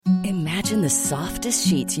Imagine the softest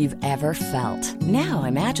sheets you've ever felt. Now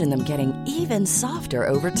imagine them getting even softer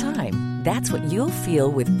over time. That's what you'll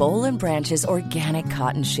feel with Boll & Branch's organic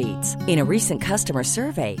cotton sheets. In a recent customer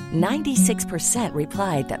survey, 96%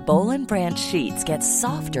 replied that Boll & Branch sheets get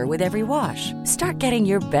softer with every wash. Start getting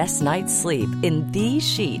your best night's sleep in these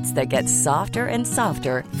sheets that get softer and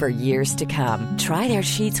softer for years to come. Try their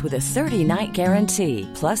sheets with a 30-night guarantee.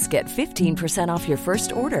 Plus, get 15% off your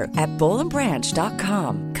first order at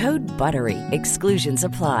bollandbranch.com. Code BUTTERY. Exclusions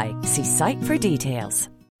apply. See site for details.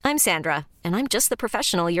 I'm Sandra, and I'm just the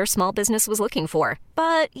professional your small business was looking for.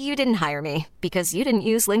 But you didn't hire me because you didn't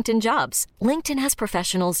use LinkedIn Jobs. LinkedIn has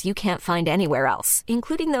professionals you can't find anywhere else,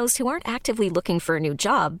 including those who aren't actively looking for a new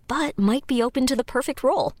job, but might be open to the perfect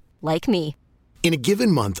role, like me. In a given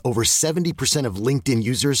month, over 70% of LinkedIn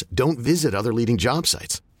users don't visit other leading job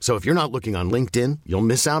sites. So if you're not looking on LinkedIn, you'll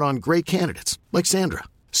miss out on great candidates like Sandra.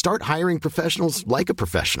 Start hiring professionals like a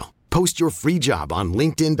professional. Post your free job on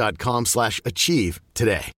linkedin.com/achieve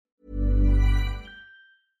today.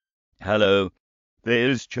 Hello,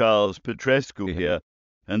 there's Charles Petrescu here,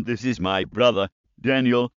 and this is my brother,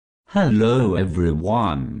 Daniel. Hello,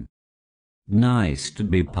 everyone. Nice to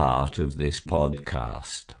be part of this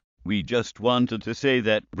podcast. We just wanted to say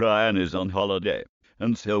that Brian is on holiday,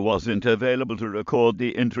 and so wasn't available to record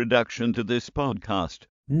the introduction to this podcast.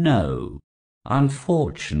 No,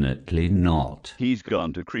 unfortunately not. He's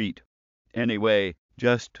gone to Crete. Anyway,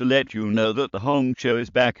 just to let you know that the Honk Show is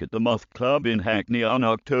back at the Moth Club in Hackney on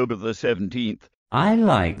October the 17th. I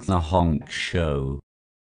like the Honk Show.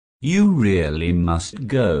 You really must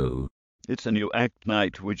go. It's a new act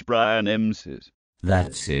night which Brian emcees.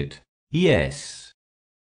 That's it. Yes.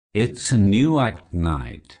 It's a new act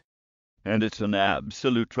night. And it's an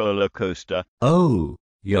absolute roller coaster. Oh,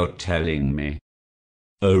 you're telling me.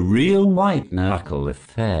 A real white-knuckle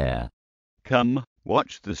affair. Come,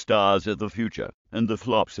 watch the stars of the future and the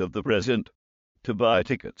flops of the present. To buy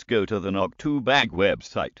tickets, go to the Knock2Bag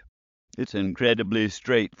website. It's incredibly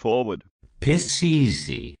straightforward. Piss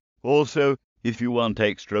easy. Also, if you want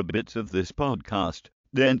extra bits of this podcast,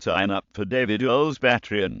 then sign up for David Earl's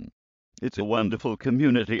Patreon. It's a wonderful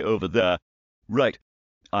community over there. Right,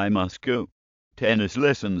 I must go. Tennis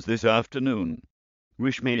lessons this afternoon.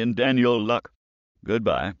 Wish me and Daniel luck.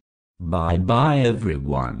 Goodbye. Bye-bye,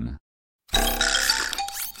 everyone.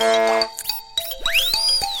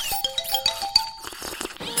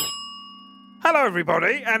 Hello,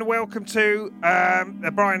 everybody, and welcome to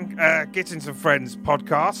the Brian Gittins and Friends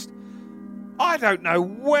podcast. I don't know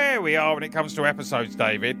where we are when it comes to episodes,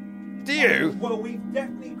 David. Do you? Well, we've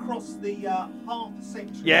definitely crossed the half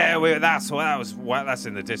century. Yeah, that's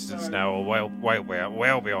in the distance now, or well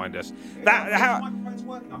behind us. Microphone's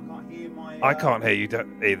working. I can't hear my. I can't hear you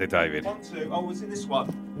either, David. 1, 2. Oh, was it this one?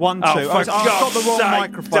 1, 2. Oh, for I've got the wrong God's sake,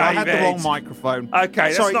 microphone. I had the David. wrong microphone. Okay,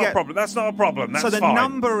 that's Sorry, not yeah. a problem. That's not a problem. That's so the fine.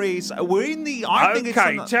 number is. We're in the. I think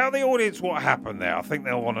Okay, it's. tell the audience what happened there. I think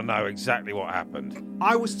they'll want to know exactly what happened.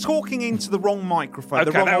 I was talking into the wrong microphone. Okay,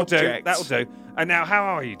 the wrong that'll object. do. That'll do. And now, how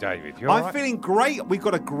are you, David? You all I'm right? feeling great. We've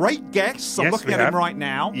got a great guest. I'm Yes, looking we at have. him right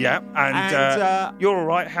now. Yeah, and you're all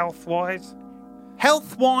right health-wise?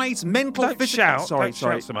 Health-wise, mental, Don't physically. shout. Sorry, Don't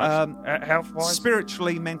sorry. shout so much. Health-wise?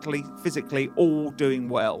 Spiritually, mentally, physically, all doing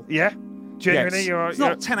well. Yeah? Genuinely, Yes. you're It's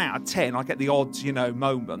not 10 out of 10. I get the odd,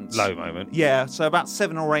 moments. low moment. Yeah, so about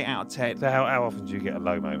 7 or 8 out of 10. So how often do you get a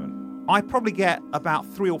low moment? I probably get about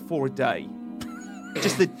 3 or 4 a day.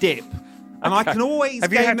 Just the dip. And I can always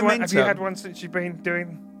Have you gain had momentum. one? Have you had one since you've been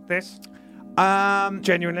doing this?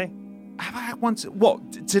 Genuinely? Have I had one?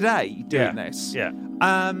 What, today, doing this? Yeah.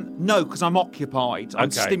 No, because I'm occupied. I'm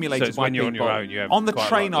Okay, stimulated so it's by when you're people. on your own, you have on the quite a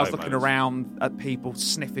train, lot I was of low looking moments. around at people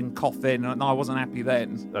sniffing, coughing, and I wasn't happy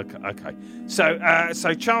then. Okay.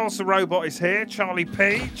 So Charles the Robot is here. Charlie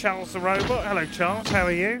P. Charles the Robot. Hello, Charles. How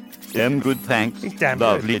are you? Damn good, thanks. He's damn good.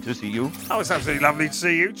 Lovely to see you. Oh, it's absolutely lovely to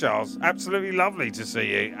see you, Charles. Absolutely lovely to see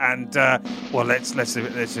you. And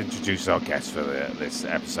let's introduce our guest for this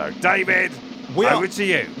episode, David. Over to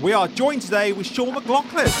you. We are joined today with Sean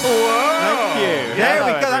McLaughlin. Whoa! Thank you. There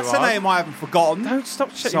we go. That's a name I haven't forgotten. Don't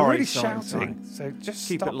stop shouting. You're really shouting. So just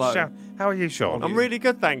Keep stop it low. shouting. How are you, Sean? I'm really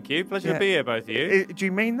good, thank you. Pleasure to be here, both of you. Do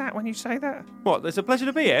you mean that when you say that? What, it's a pleasure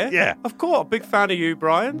to be here? Yeah. Of course. Big fan of you,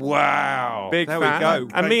 Brian. Wow. Big There we fan. go.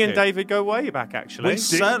 And Thank me and you. David go way back, actually. We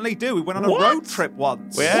certainly do. We went on a What? road trip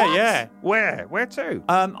once. Yeah, yeah. Where? Where to?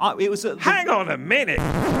 It was at the, Hang on a minute.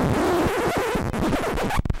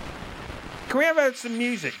 Can we have some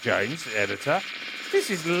music, James, editor? This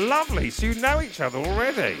is lovely. So you know each other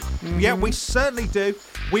already. Yeah, we certainly do.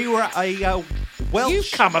 We were at a Welsh.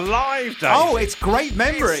 You've come alive, David. Oh, it's great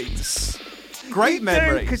memories. Great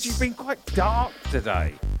memories. Because you've been quite dark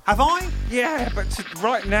today. Have I? Yeah, but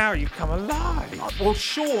right now you've come alive. Well,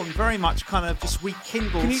 Sean very much kind of just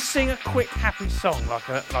rekindles. Can you sing a quick happy song like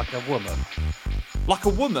a woman? Like a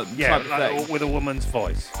woman? Yeah, type of thing? with a woman's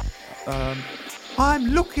voice. I'm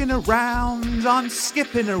looking around, I'm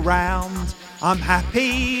skipping around, I'm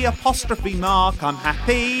happy, apostrophe mark, I'm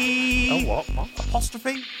happy. Oh, what?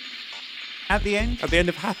 Apostrophe? At the end? At the end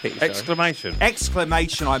of happy. Sorry. Exclamation.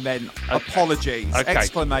 Exclamation, I meant. Okay. Apologies. Okay.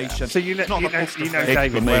 Exclamation. So you know Not apostrophe.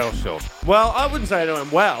 David well, Sean. Well, I wouldn't say I know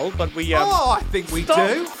him well, but we. Oh, I think we Stop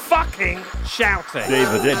do. fucking shouting.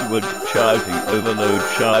 David Edward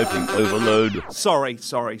shouting overload. Sorry.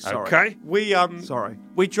 Okay. We Sorry.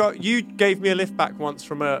 You gave me a lift back once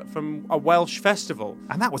from a Welsh festival.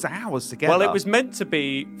 And that was hours together. Well, it was meant to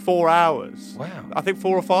be 4 hours. Wow. I think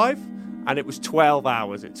 4 or 5, and it was 12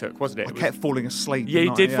 hours it took, wasn't it? I kept falling asleep. Yeah,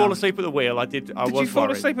 you didn't I? did fall asleep at the wheel. I did. I Did was you fall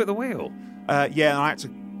worried. asleep at the wheel? Yeah, and I had to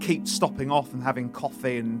keep stopping off and having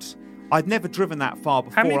coffee, and I'd never driven that far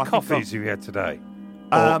before. How many I think coffees have you had today?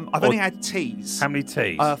 I've only had teas. How many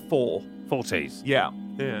teas? 4. 4 teas. Yeah.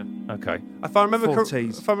 Yeah. Okay. If I remember, 4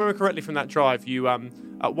 teas. if I remember correctly from that drive, you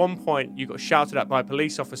at one point you got shouted at by a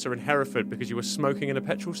police officer in Hereford because you were smoking in a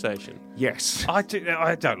petrol station. Yes. I don't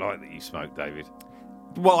like that you smoke, David.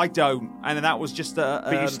 Well, I don't, and that was just a.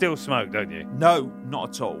 But you still smoke, don't you? No, not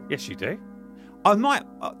at all. Yes, you do. I might.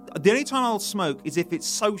 The only time I'll smoke is if it's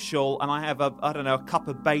social and I have a cup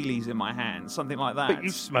of Baileys in my hand, something like that. But you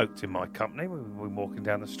smoked in my company when we were walking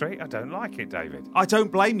down the street. I don't like it, David. I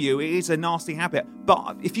don't blame you. It is a nasty habit.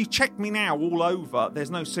 But if you check me now all over,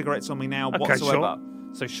 there's no cigarettes on me now whatsoever. Sean.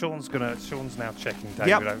 So Sean's now checking David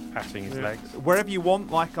Yep. over, patting his legs. Wherever you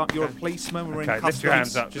want, like you're a policeman, we're in Okay, customs. lift your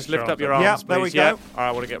hands up. Just lift up your arms, Yep, please. there we Yeah. go. All right,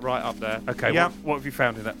 I want to get right up there. Okay, Yep. what have you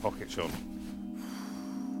found in that pocket, Sean?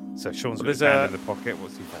 So Sean's got There's his hand a- in the pocket.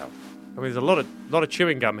 What's he found? I mean, there's a lot of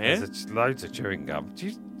chewing gum here. There's loads of chewing gum. Do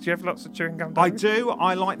you have lots of chewing gum, I David? do.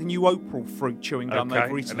 I like the new April fruit chewing gum Okay,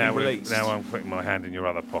 they've recently and released. now I'm putting my hand in your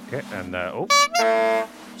other pocket, and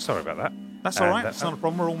sorry about that. That's all right. And, It's not a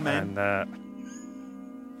problem. We're all men.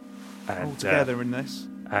 And all together in this.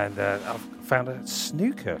 And I've found a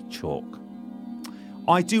snooker chalk.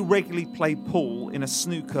 I do regularly play pool in a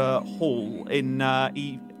snooker hall in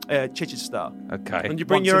Chichester. Okay. And you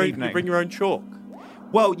bring Once your an own. evening. You bring your own chalk.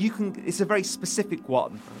 Well, you can. It's a very specific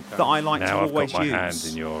one that I like to Now I've always got my use.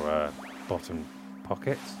 hand in your bottom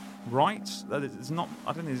pocket. Right? There's not. I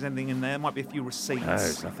don't think there's anything in there. Might be a few receipts. No,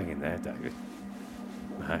 there's nothing in there, David.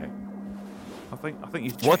 No. I think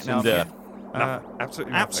you've What's checked in out there? Nothing.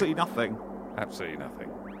 Absolutely nothing. Absolutely nothing. Absolutely nothing.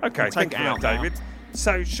 Okay, Take thank it you for out that, now. David.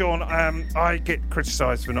 So, Sean, I get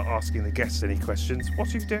criticised for not asking the guests any questions.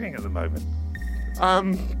 What are you doing at the moment?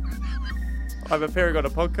 I'm appearing on a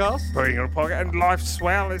podcast. Putting on a pocket, and life's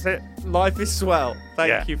swell, is it? Life is swell. Thank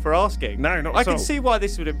Yeah. you for asking. No, not I at can all. see why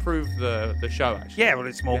this would improve the show, actually. Yeah, well,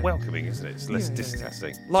 it's more welcoming, isn't it? It's less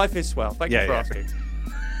distancing. Life is swell. Thank you Yeah, for yeah. asking.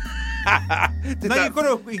 No, you've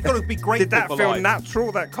got to be grateful Did that for feel life.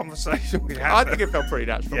 natural, that conversation we had? I think it felt pretty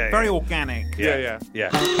natural. Yeah, Very organic. Yeah.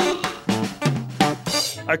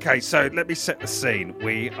 Okay, so let me set the scene.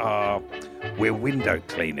 We're window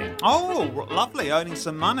cleaning. Oh, lovely, earning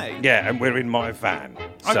some money. Yeah, and we're in my van.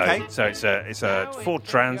 Okay. So it's a Ford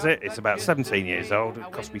Transit. It's about 17 years old.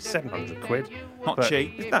 It cost me £700. Not But-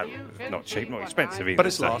 cheap. No, not cheap, not expensive either. But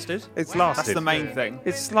it's So lasted. It's lasted. That's the main thing.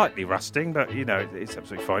 It's slightly rusting, but it's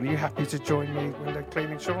absolutely fine. Are you happy to join me window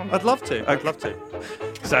cleaning, Sean? I'd love to. I'd love to.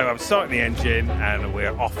 So I'm starting the engine, and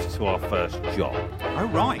we're off to our first job. Oh,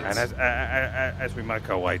 right. And as we make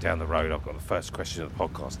our way down the road, I've got the first question of the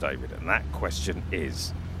podcast, David, and that question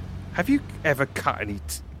is: have you ever cut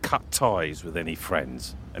ties with any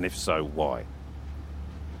friends, and if so, why?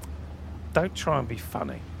 Don't try and be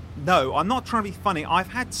funny. No, I'm not trying to be funny. I've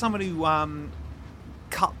had someone who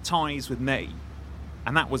cut ties with me,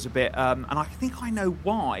 and that was a bit. And I think I know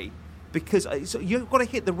why. Because you've got to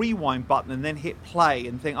hit the rewind button and then hit play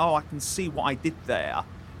and think, oh, I can see what I did there.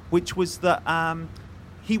 Which was that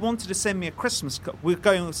he wanted to send me a Christmas card. We're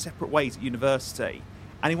going our separate ways at university.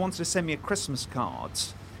 And he wanted to send me a Christmas card.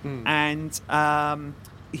 And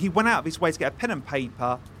he went out of his way to get a pen and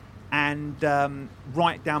paper and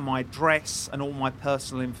write down my address and all my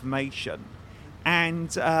personal information.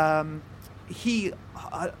 And I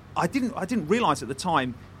didn't realise at the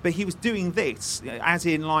time, but he was doing this, as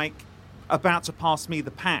in like about to pass me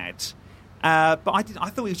the pad. But I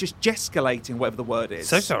thought he was just gesticulating, whatever the word is.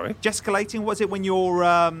 So sorry. Gesticulating, what's it when you're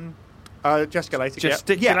Gesticulating.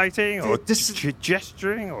 Gesticulating Yeah. or Dis-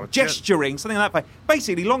 gesturing or gesturing, something like that.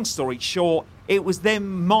 Basically, long story short, it was then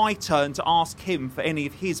my turn to ask him for any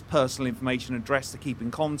of his personal information, address to keep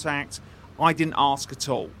in contact. I didn't ask at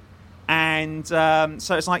all. And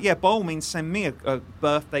so it's like, yeah, by all means, send me a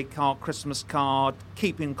birthday card, Christmas card,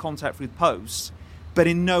 keep in contact through the post. But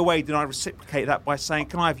in no way did I reciprocate that by saying,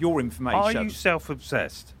 can I have your information? Are you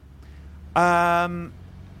self-obsessed? I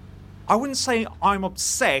wouldn't say I'm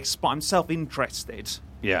obsessed, but I'm self-interested.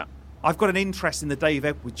 Yeah. I've got an interest in the Dave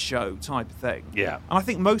Edwards show type of thing. Yeah. And I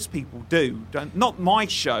think most people do. Not my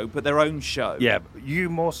show, but their own show. Yeah, but you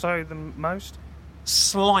more so than most?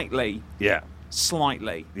 Slightly. Yeah.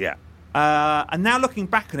 Slightly. Yeah. And now looking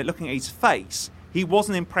back on it, looking at his face, he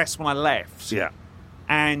wasn't impressed when I left. Yeah.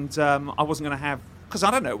 And I wasn't going to have... Because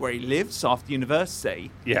I don't know where he lives after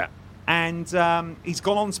university. Yeah. And he's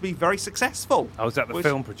gone on to be very successful. Oh, is that the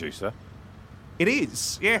film producer? It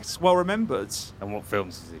is, yes, well remembered. And what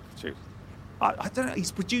films has he produced? I don't know,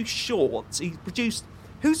 he's produced shorts. He's produced...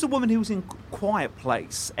 Who's the woman who was in Quiet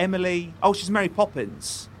Place? Emily... Oh, she's Mary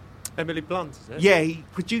Poppins. Emily Blunt, is it? Yeah, he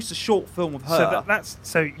produced a short film of her.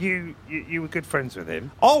 So you were good friends with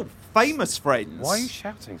him? Oh, famous friends. Why are you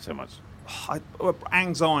shouting so much?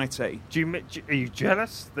 Anxiety. Are you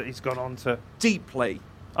jealous that he's gone on to... Deeply.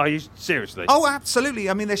 Are you seriously? Oh, absolutely.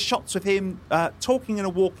 I mean, there's shots of him talking in a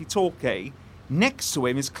walkie-talkie. Next to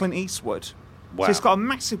him is Clint Eastwood. Wow. So he's got a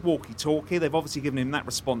massive walkie-talkie. They've obviously given him that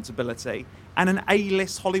responsibility. And an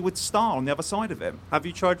A-list Hollywood star on the other side of him. Have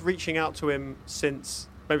you tried reaching out to him since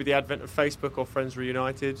maybe the advent of Facebook or Friends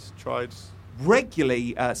Reunited? Tried...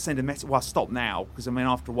 Regularly send a message. Well, I stop now, because, I mean,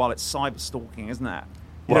 after a while, it's cyber stalking, isn't it?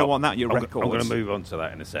 You don't want that in your records. I'm going to move on to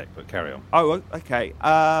that in a sec, but carry on. Oh, okay.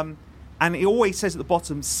 And he always says at the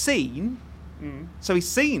bottom, seen. Mm. So he's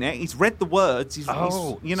seen it. He's read the words.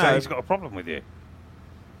 So he's got a problem with you.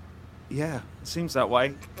 Yeah, it seems that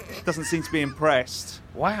way. Doesn't seem to be impressed.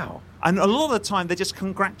 Wow. And a lot of the time, they're just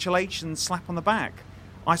congratulations, slap on the back.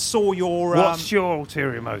 I saw your... What's your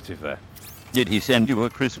ulterior motive there? Did he send you a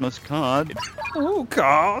Christmas card? Oh,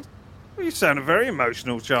 card? You sounded very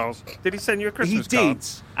emotional, Charles. Did he send you a Christmas card? He did,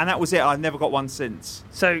 and that was it. I've never got one since.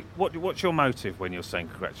 So what's your motive when you're saying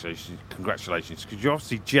congratulations? Because you're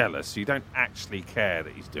obviously jealous. You don't actually care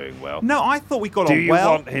that he's doing well. No, I thought we got on well. Do you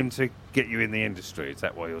want him to get you in the industry? Is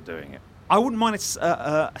that why you're doing it? I wouldn't mind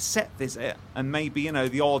a set visit and maybe,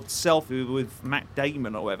 the odd selfie with Matt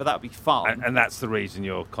Damon or whatever. That would be fun. And that's the reason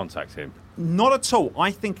you're contacting him? Not at all.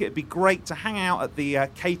 I think it'd be great to hang out at the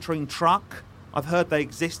catering truck. I've heard they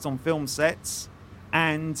exist on film sets.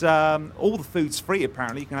 And all the food's free,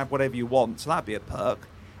 apparently. You can have whatever you want, so that'd be a perk.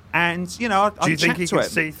 And, I'd chat to him. Do you think he can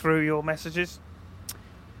see through your messages?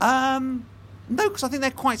 No, because I think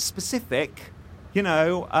they're quite specific.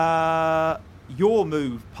 Your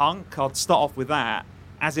move, punk, I'd start off with that,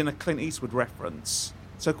 as in a Clint Eastwood reference.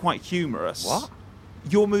 So quite humorous. What?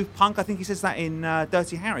 Your move, punk, I think he says that in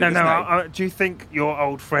Dirty Harry, do you think your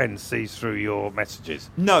old friend sees through your messages?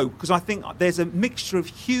 No, because I think there's a mixture of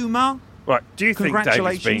humour. Right, do you think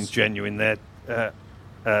David's being genuine there,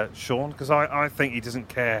 Sean? Because I think he doesn't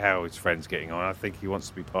care how his friend's getting on. I think he wants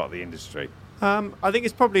to be part of the industry. I think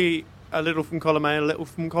it's probably a little from column A and a little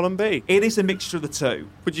from column B. It is a mixture of the two.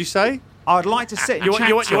 Would you say? I'd like to sit and you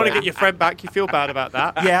chat want to get your friend back. You feel bad about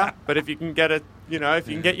that. Yeah. But if you can get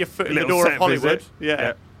your foot in the door of Hollywood,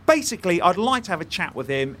 yeah. Basically, I'd like to have a chat with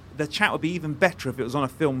him. The chat would be even better if it was on a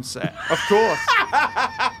film set. Of course.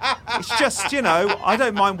 It's just, I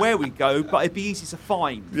don't mind where we go, but it'd be easy to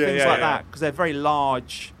find. Things like that, because they're very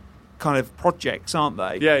large kind of projects, aren't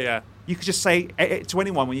they? Yeah, yeah. You could just say to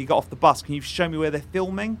anyone when you got off the bus, can you show me where they're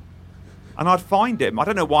filming? And I'd find him. I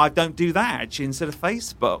don't know why I don't do that, actually, instead of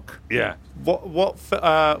Facebook. Yeah. What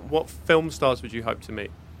film stars would you hope to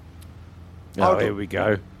meet? Oh, here we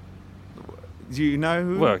go. Do you know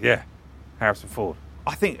who? Well, yeah. Harrison Ford.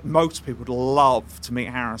 I think most people would love to meet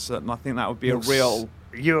Harrison. I think that would be a real...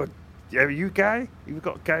 Are you gay? You've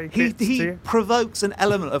got gay bits to He you? provokes an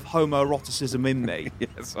element of homoeroticism in me.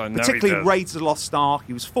 Yes, I know. Particularly Raiders of the Lost Ark.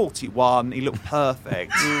 He was 41. He looked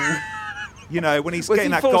perfect. When he's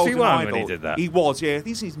getting that golden idol. When he did that? He was, yeah. I think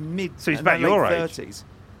he's his mid So he's about your age? 30s.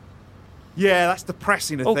 Yeah, that's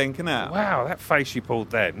depressing to think, isn't it? Wow, that face you pulled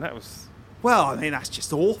then, that was... Well, I mean, that's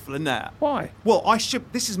just awful, isn't it? Why? Well,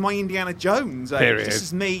 this is my Indiana Jones age. Period. This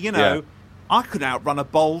is me, I could outrun a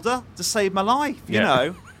boulder to save my life, you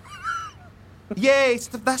know. Yeah,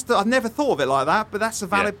 I've never thought of it like that, but that's a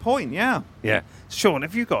valid point, yeah. Yeah. Sean,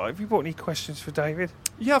 have you brought any questions for David?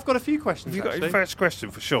 Yeah, I've got a few questions, Have you got your first question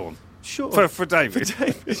for Sean? Sure. For David.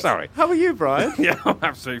 Sorry. How are you, Brian? Yeah, I'm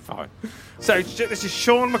absolutely fine. So this is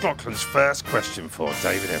Sean McLaughlin's first question for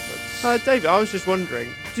David Edwards. David, I was just wondering,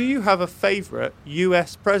 do you have a favourite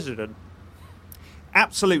US president?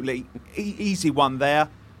 Absolutely. Easy one there.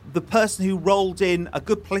 The person who rolled in a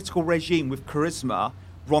good political regime with charisma,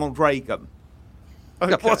 Ronald Reagan.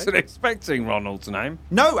 I wasn't expecting Ronald's name.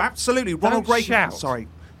 No, absolutely. Ronald Don't Reagan. shout. Sorry.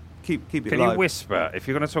 Keep it Can low. you whisper? If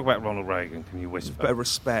you're going to talk about Ronald Reagan, can you Bit whisper? of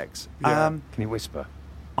respect. Can you whisper?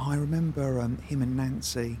 I remember him and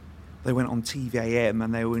Nancy. They went on TVAM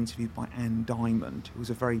and they were interviewed by Anne Diamond, who was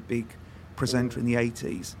a very big presenter in the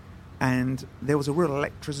 80s. And there was a real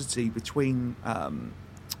electricity between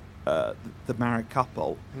the married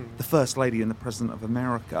couple, the First Lady and the President of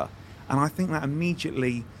America. And I think that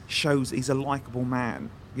immediately shows he's a likeable man.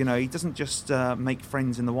 You know, he doesn't just make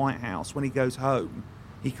friends in the White House. When he goes home,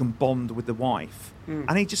 he can bond with the wife.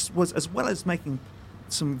 And he just was, as well as making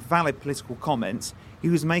some valid political comments, he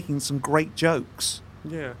was making some great jokes.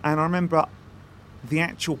 Yeah. And I remember the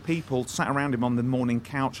actual people sat around him on the morning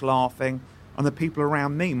couch laughing, and the people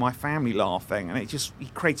around me, my family, laughing. And he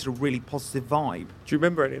created a really positive vibe. Do you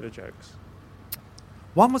remember any of the jokes?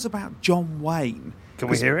 One was about John Wayne. Can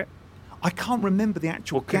we hear it? I can't remember the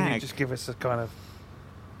actual Or can gag. you just give us a kind of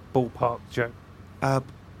ballpark joke?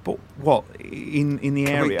 But what, in the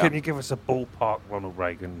area? Can you give us a ballpark Ronald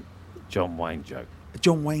Reagan, John Wayne joke? A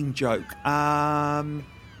John Wayne joke. A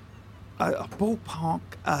ballpark.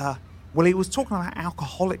 Well, he was talking about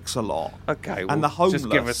alcoholics a lot. Okay, and the homeless.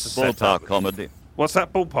 Just give us a Ballpark comedy. What's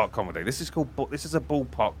that ballpark comedy? This is called. This is a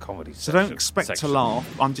ballpark comedy. So don't expect to laugh.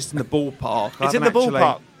 I'm just in the ballpark. It's in the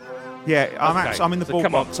ballpark. Yeah, Okay, I'm in the so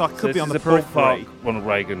come ballpark, on. so I could be on the This is a periphery. ballpark Ronald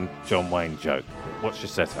Reagan, John Wayne joke. What's your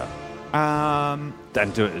setup?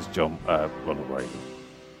 Then do it as Ronald Reagan.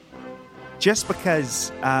 Just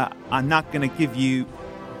because I'm not going to give you...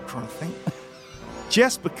 I'm trying to think.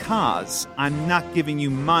 Just because I'm not giving you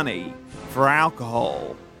money for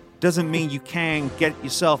alcohol doesn't mean you can get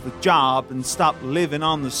yourself a job and stop living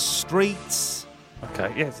on the streets.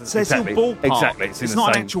 Okay, yes, So exactly. it's in ballpark. Exactly, It's in the not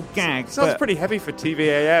an same- actual gag. Sounds but pretty heavy for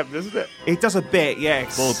TVAM, doesn't it? It does a bit,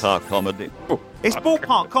 yes. Ballpark comedy. It's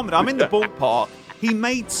ballpark comedy. I'm in the ballpark. He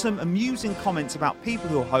made some amusing comments about people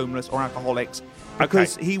who are homeless or alcoholics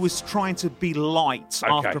because he was trying to be light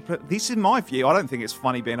Okay. after... This is my view. I don't think it's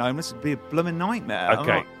funny being homeless. It'd be a blooming nightmare.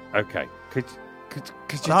 Okay. Could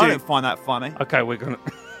you I do? don't find that funny. Okay, we're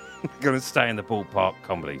gonna stay in the ballpark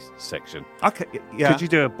comedy section. Okay, yeah. Could you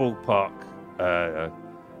do a ballpark,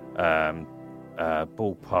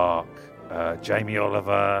 Jamie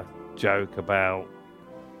Oliver joke about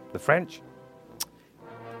the French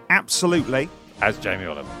Absolutely. as Jamie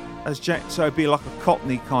Oliver? So it'd be like a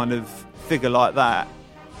Cockney kind of figure like that.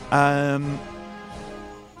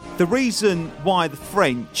 The reason why the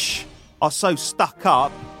French are so stuck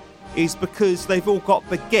up is because they've all got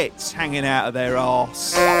baguettes hanging out of their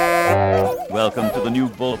arse. Welcome to the new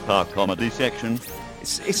ballpark comedy section.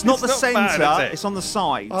 It's not the not centre, bad, is it? it's on the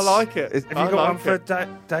sides. I like it. Have you I got one like for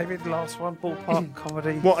it. David? Last one, ballpark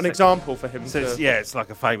comedy. What an example for him So to... it's like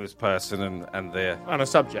a famous person and their And a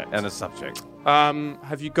subject. and a subject.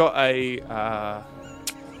 Have you got a...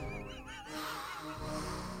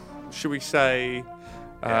 should we say...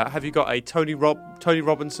 have you got a Tony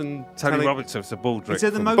Robinson... Tony Robinson's a Baldrick. Is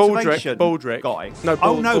it the from- motivation Baldrick guy? No,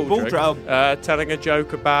 Baldrick. telling a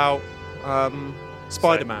joke about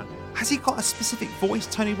Spider-Man. Has he got a specific voice,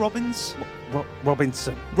 Tony Robbins?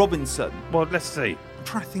 Robinson. Robinson. Well, let's see. I'm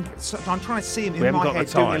trying to think. I'm trying to see him We in haven't my got head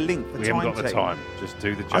the doing time. a link for We time haven't got the team. time. Just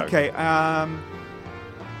do the joke. Okay,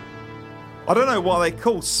 I don't know why they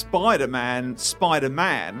call Spider-Man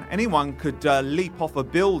Spider-Man. Anyone could leap off a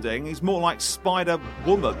building. He's more like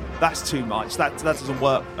Spider-Woman. That's too much. That doesn't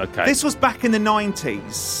work. Okay. This was back in the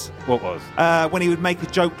 90s What was? when he would make a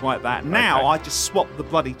joke like that. Now Okay. I just swap the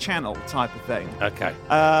bloody channel type of thing. Okay.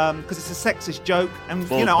 Because it's a sexist joke. And,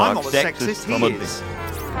 you know, I'm not a Ballpark sexist. sexist He comedy.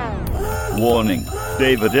 is. Warning.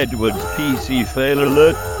 David Edwards PC fail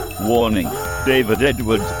alert. Warning. David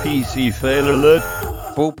Edwards PC fail alert.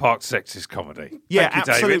 Ballpark sexist comedy. Yeah, Thank you, David.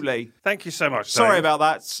 absolutely. Thank you so much. Sorry David. about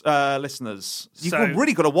that, listeners. You've So-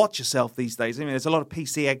 really got to watch yourself these days. I mean, there's a lot of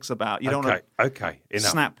PC eggs about. You don't want Okay. to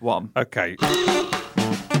Enough. snap one. Okay.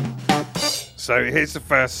 So here's the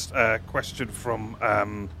first question from.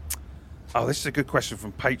 This is a good question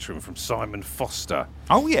from Patreon from Simon Foster.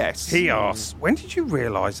 Oh, yes. He asks, "When did you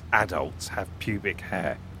realise adults have pubic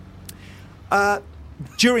hair?"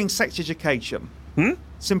 During sex education.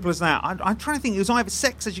 Simple as that. I'm trying to think. It was either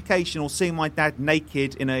sex education or seeing my dad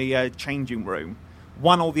naked in a changing room.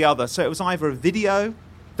 One or the other. So it was either a video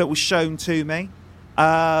that was shown to me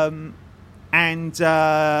and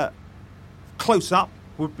close up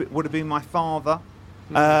would have been my father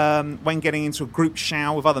when getting into a group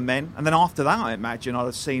shower with other men. And then after that, I imagine I'd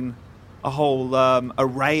have seen a whole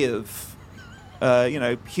array of,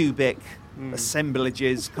 pubic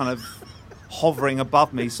assemblages kind of hovering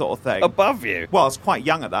above me sort of thing. Above you? Well, I was quite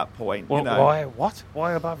young at that point. Well, you know. why? What?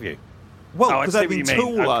 Why above you? Well, Oh, I because see they've what been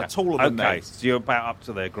you mean. taller than me. Okay, so you're about up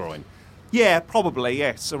to their groin. Yeah, probably,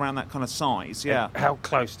 yes, around that kind of size, yeah. How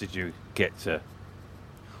close did you get to?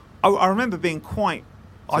 I remember being quite...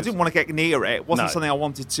 I didn't want to get near it. It wasn't No. something I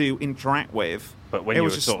wanted to interact with. But when It you were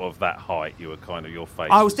was just- sort of that height, you were kind of your face.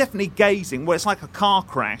 I was definitely gazing. Well, it's like a car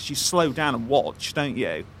crash. You slow down and watch, don't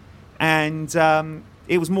you? And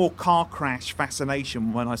it was more car crash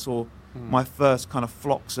fascination when I saw my first kind of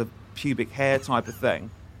flocks of pubic hair type of thing.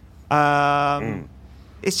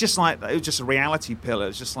 It's just like, it was just a reality pill. It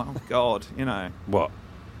was just like, oh, God, you know. What?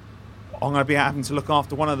 I'm going to be having to look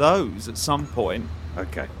after one of those at some point.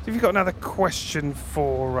 Okay. Have you got another question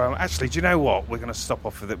for... actually, do you know what? We're going to stop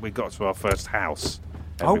off with it. We got to our first house.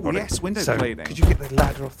 Oh, everybody. yes, window so cleaning. Could you get the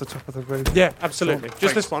ladder off the top of the roof? Yeah, absolutely. Sure. Just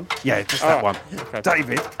Thanks. this one? Yeah, just that one.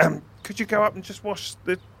 David, could you go up and just wash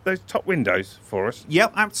those top windows for us?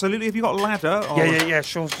 Yep, absolutely. Have you got a ladder? Or... Yeah.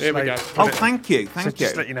 Sean's just Here we laid- go. Oh, thank you. So Thank you.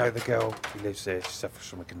 just let you know, the girl who lives there, she suffers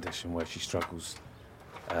from a condition where she struggles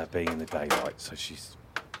being in the daylight, so she's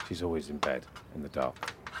always in bed in the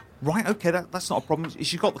dark. Right, okay, that's not a problem.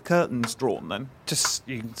 She's got the curtains drawn then.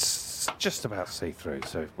 You can just about see through.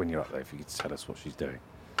 So when you're up there, if you could tell us what she's doing.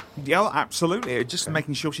 Yeah, absolutely. Just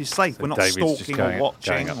making sure she's safe. So We're not David's just stalking going or up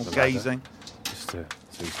watching the or ladder. gazing. So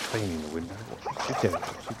he's cleaning the window. What's she doing?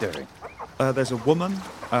 What's she doing? There's a woman.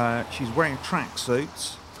 She's wearing a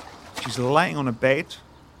tracksuit. She's laying on a bed.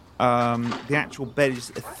 The actual bed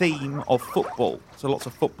is a theme of football. So lots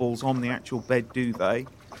of footballs on the actual bed duvet.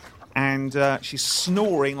 And she's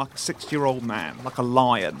snoring like a 60-year-old man, like a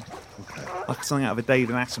lion. Okay. Like something out of a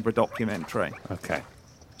David Attenborough documentary. Okay.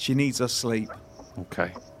 She needs her sleep.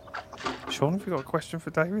 Okay. Sean, have you got a question for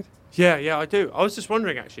David? Yeah, I do. I was just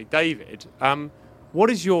wondering, actually, David, what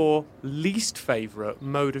is your least favourite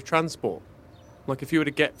mode of transport? Like, if you were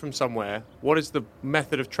to get from somewhere, what is the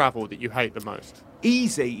method of travel that you hate the most?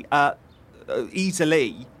 Easily, the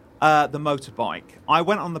motorbike. I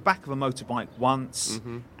went on the back of a motorbike once,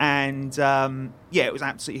 and it was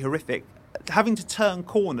absolutely horrific. Having to turn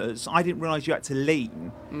corners, I didn't realise you had to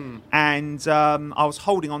lean, and I was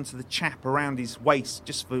holding on to the chap around his waist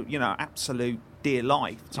just for, absolute dear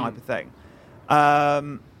life type of thing.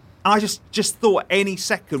 I just thought any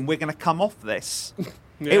second we're going to come off this.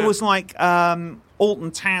 Yeah. It was like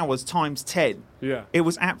Alton Towers times 10. Yeah. It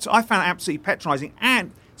was I found it absolutely patronising.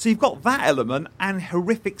 And so you've got that element and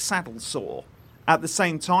horrific saddle sore at the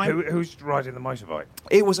same time. Who's riding the motorbike?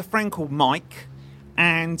 It was a friend called Mike,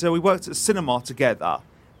 and we worked at the cinema together.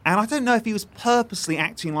 And I don't know if he was purposely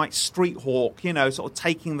acting like Street Hawk, sort of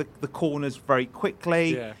taking the corners very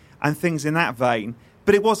quickly and things in that vein.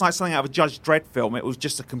 But it was like something out of a Judge Dredd film. It was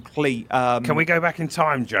just a complete... Can we go back in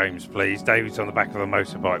time, James, please? David's on the back of a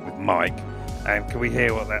motorbike with Mike. And can we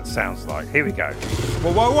hear what that sounds like? Here we go.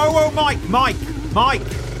 Whoa, Mike!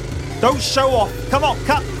 Don't show off. Come on,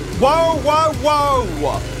 cut.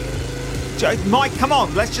 Whoa. Mike, come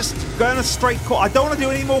on. Let's just go in a straight course. I don't want to do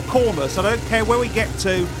any more corners. I don't care where we get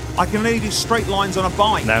to. I can only do straight lines on a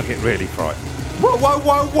bike. Now get really frightened.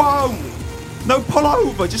 Whoa. No, pull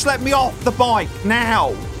over. Just let me off the bike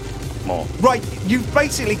now. More. Right, you've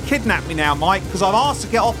basically kidnapped me now, Mike, because I've asked to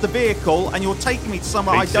get off the vehicle and you're taking me to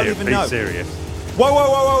somewhere I don't even know. Be serious.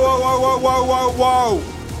 Whoa.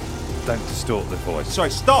 Don't distort the voice.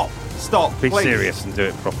 Sorry, stop, Be please. serious and do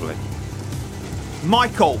it properly.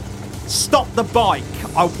 Michael, stop the bike.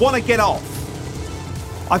 I want to get off.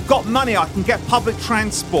 I've got money. I can get public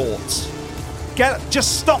transport.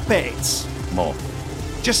 Just stop it. More.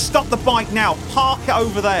 Just stop the bike now. Park it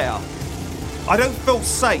over there. I don't feel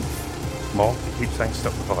safe. More. Keep saying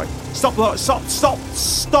stop the bike. Stop the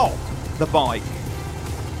bike.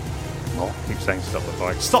 More. Keep saying stop the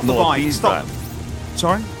bike. Stop the More. bike. Use Stop. that.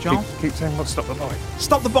 Sorry, John? Keep saying what? Stop the bike.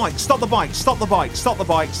 Stop the bike. Stop the bike. Stop the bike.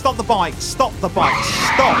 Stop the bike. Stop the bike.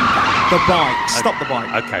 Stop the bike. Stop the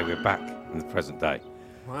bike. Okay, we're back in the present day.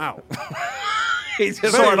 Wow. Sorry,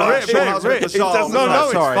 Sean, that was a bit bizarre. No,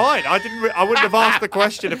 it's Sorry. fine. I wouldn't have asked the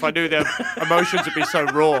question if I knew their emotions would be so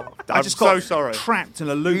raw. I just I'm got so sorry. trapped in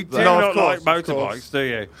a loop Do there. No, not of course, like of course. motorbikes, do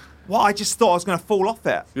you? Well, I just thought I was going to fall off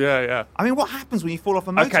it. Yeah. I mean, what happens when you fall off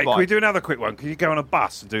a motorbike? Okay, can we do another quick one? Can you go on a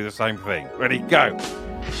bus and do the same thing? Ready, go.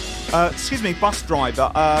 Excuse me, bus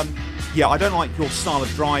driver. Yeah, I don't like your style of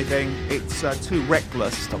driving. It's too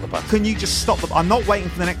reckless. Stop the bus. Can you just stop the... I'm not waiting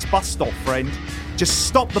for the next bus stop, friend. Just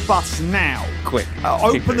stop the bus now. Quick.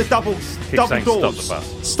 Open the double saying doors.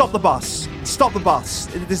 stop the bus. Stop the bus.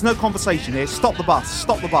 There's no conversation here. Stop the bus.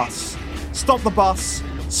 Stop the bus. Stop the bus.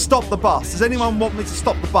 Stop the bus. Does anyone want me to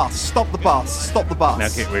stop the bus? Stop the bus. Stop the bus. Now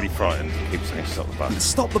get really frightened. Keep saying stop the bus.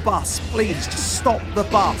 Stop the bus, please. Just stop the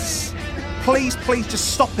bus. Please,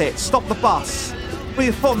 just stop it. Stop the bus. Put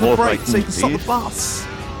your foot on the More brake so you can frightened, stop the bus.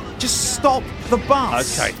 Just stop the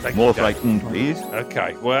bus. Okay, thank More you, Dave. frightened, please.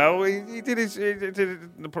 Okay, well, he did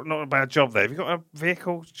not a bad job there. Have you got a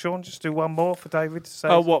vehicle, Sean? Just do one more for David to say.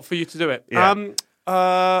 Oh, what, for you to do it? Yeah.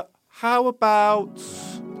 How about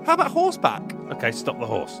horseback? Okay, stop the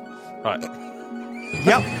horse. Right.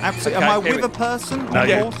 Yep, absolutely. Okay, Am I here with we- a person No, on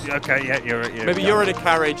yeah. horse? Okay, yeah, you're Maybe you're in a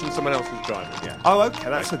carriage and someone else is driving. Yeah. Oh, okay,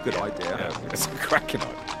 that's a good idea. Yeah, it's a cracking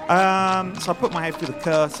idea. So I put my head through the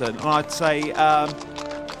curtain and I'd say,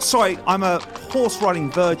 sorry, I'm a horse riding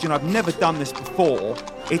virgin. I've never done this before.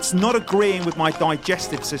 It's not agreeing with my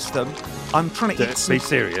digestive system. I'm trying to eat some... Be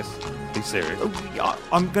serious. Be serious.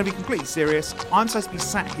 I'm going to be completely serious. I'm supposed to be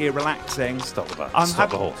sat here relaxing. Stop the bus. I'm Stop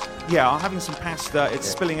the horse. Yeah, I'm having some pasta. It's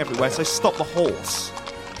spilling everywhere, so stop the horse.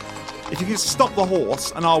 If you can stop the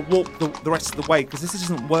horse, and I'll walk the rest of the way, because this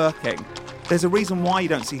isn't working. There's a reason why you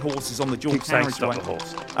don't see horses on the dual Keep saying carriageway. stop the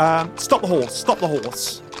horse. Stop the horse. Stop the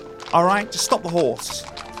horse. All right? Just stop the horse.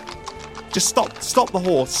 Just stop the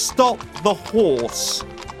horse. Stop the horse.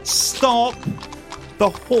 Stop the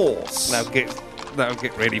horse. Now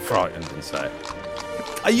get really frightened and say it.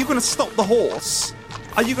 Are you going to stop the horse?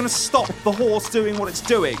 Are you going to stop the horse doing what it's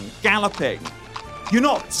doing, galloping? You're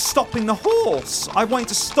not stopping the horse. I want you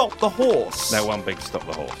to stop the horse. Now one big stop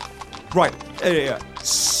the horse. Right.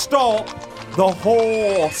 Stop the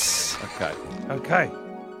horse.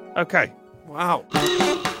 Okay. Wow.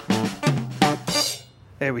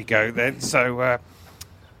 There we go then. So,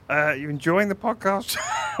 you enjoying the podcast?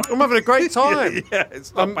 I'm having a great time. Yeah,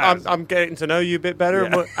 it's not bad. I'm getting to know you a bit better,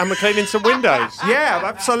 Yeah. and we're cleaning some windows. Yeah,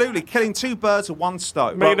 absolutely. Killing two birds with one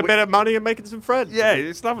stone. Making a bit of money and making some friends. Yeah,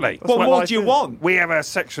 it's lovely. What what more life do you is. want? We have a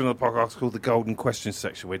section of the podcast called the Golden Question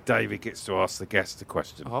section where David gets to ask the guest a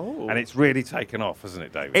question. Oh. And it's really taken off, hasn't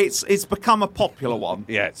it, David? It's become a popular one.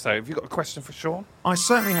 Yeah, so have you got a question for Sean? I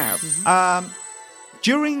certainly have.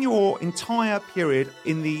 During your entire period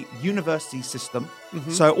in the university system,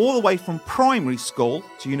 so all the way from primary school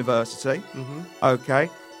to university, okay,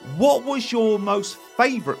 what was your most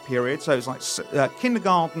favourite period? So it's like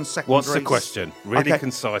kindergarten, secondary. What's the question? Really Okay.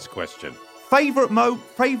 concise question.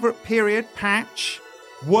 Favourite period patch,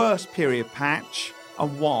 worst period patch,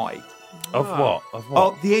 and why? Of what?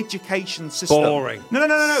 Oh, the education system. Boring. No.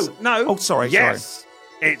 No. Oh, sorry. Yes.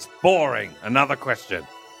 It's boring. Another question.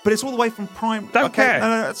 But it's all the way from primary. Don't okay, care. No,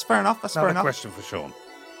 that's fair enough. That's Another fair enough. question for Sean.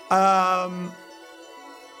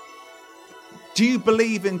 Do you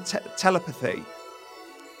believe in telepathy?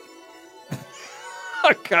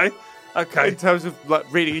 Okay. In terms of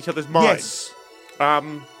like reading each other's minds.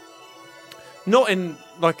 Yes. Not in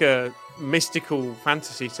like a mystical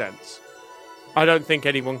fantasy sense. I don't think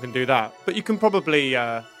anyone can do that. But you can probably.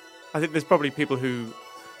 I think there's probably people who,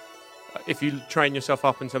 if you train yourself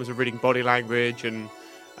up in terms of reading body language and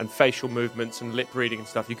facial movements and lip reading and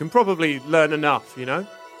stuff, you can probably learn enough, you know?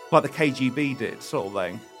 Like the KGB did, sort of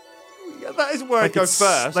thing. Yeah, that isn't where I'd go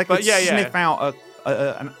first. They but could yeah. sniff out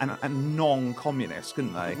a non-communist,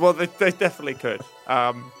 couldn't they? Well, they definitely could.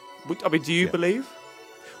 I mean, do you believe?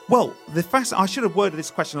 Well, I should have worded this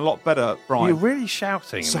question a lot better, Brian. You're really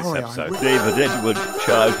shouting in Sorry, this episode. David Edward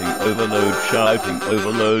shouting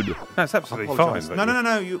overload. That's absolutely Apologise. fine.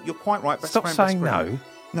 No. You're quite right. Best Stop friend, saying best friend.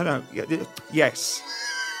 No. Yes.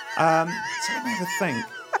 So let me have a think.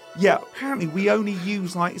 Yeah, apparently we only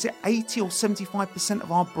use is it 80 or 75%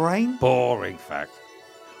 of our brain? Boring fact.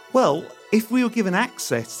 Well, if we were given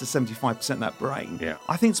access to 75% of that brain, Yeah.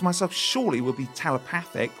 I think to myself, surely we'll be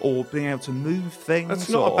telepathic or being able to move things. That's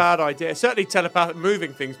not a bad idea. Certainly telepathic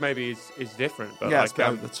moving things maybe is different. But Yeah, it's like,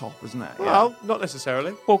 a bit over the top, isn't it? well, not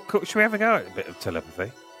necessarily. Well, should we have a go at a bit of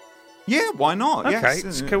telepathy? Yeah, why not? Okay,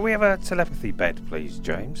 Yes. can we have a telepathy bed, please,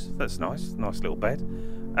 James? That's nice. Nice little bed.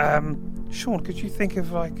 Sean, could you think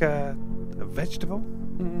of a vegetable?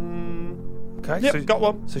 Okay, Yep, got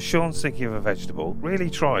one. So Sean's thinking of a vegetable. Really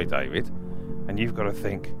try, David. And you've got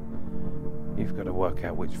to work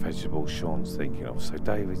out which vegetable Sean's thinking of. So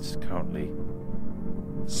David's currently...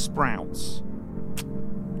 Sprouts.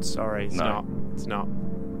 Sorry, it's No. not. It's not.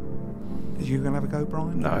 Are you going to have a go,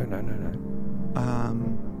 Brian? No.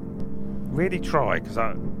 Really try, because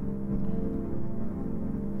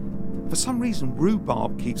For some reason,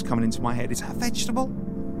 rhubarb keeps coming into my head. Is that a vegetable?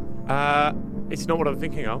 It's not what I'm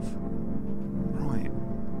thinking of. Right.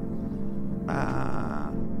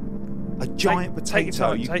 A giant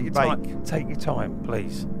potato you can bake. Take your time,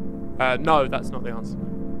 please. No, that's not the answer.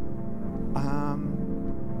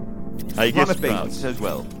 I guess Runner beans. sprouts as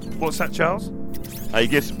well. What's that, Charles? I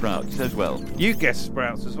guess sprouts as well. You guessed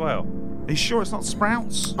sprouts as well. Are you sure it's not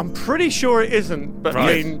sprouts? I'm pretty sure it isn't, but Right.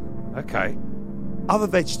 I mean, Okay. Other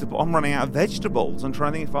vegetable. I'm running out of vegetables. I'm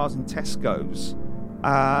trying to think if I was in Tesco's.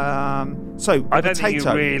 So I don't think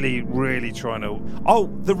potato. you're really trying to. Oh,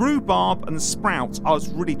 the rhubarb and the sprouts. I was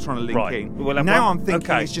really trying to link Right. in. We'll have now one- I'm thinking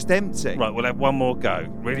okay. it's just empty. Right, we'll have one more go.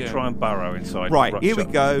 Really Yeah. try and burrow inside. Right, here we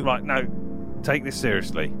go. Right, no, take this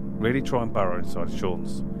seriously. Really try and burrow inside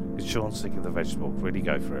Sean's. Because Sean's sick of the vegetable. Really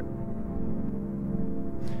go for it.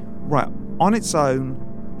 Right, on its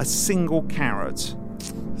own, a single carrot.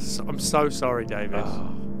 I'm so sorry, David.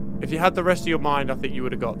 If you had the rest of your mind, I think you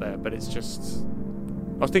would have got there. But it's just,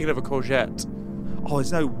 I was thinking of a courgette. Oh,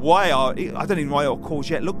 there's no way. I don't even know what a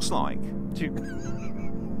courgette looks like. Do you,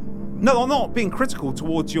 No, I'm not being critical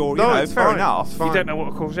towards your. No, you know, it's fair fine. enough. It's fine. you don't know what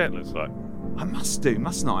a courgette looks like? I must do,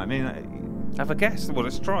 mustn't I? I mean, Have a guess. Well,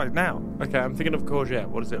 let's try it now. Okay, I'm thinking of a courgette.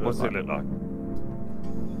 What does it What look does like? it look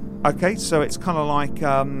like? okay, so it's kind of like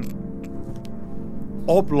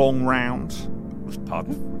oblong round.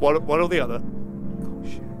 Pardon? One or the other?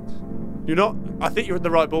 Courgette. You're not. I think you're in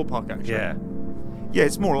the right ballpark, actually. Yeah. Yeah,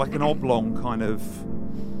 it's more like an oblong kind of.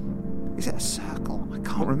 Is it a circle? I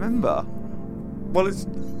can't remember. Well, it's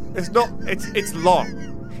not. It's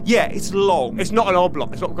long. Yeah, it's long. It's not an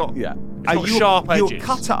oblong. It's not got. yeah. It's got sharp edges. You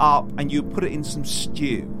cut it up and you put it in some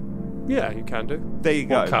stew. Yeah, you can do. There you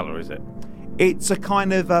go. What colour is it? It's a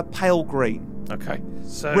kind of a pale green. Okay.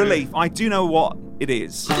 So Relief. I do know what it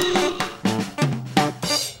is.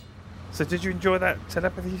 So did you enjoy that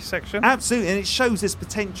telepathy section? Absolutely, and it shows this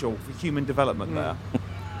potential for human development there.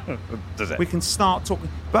 Does it? We can start talking.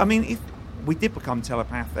 But I mean, if we did become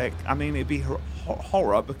telepathic, I mean, it'd be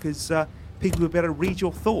horror because people would be able to read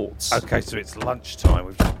your thoughts. Okay, so it's lunchtime.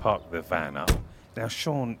 We've just parked the van up. Now,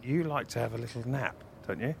 Sean, you like to have a little nap,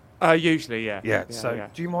 don't you? Usually, yeah. Yeah. So, yeah.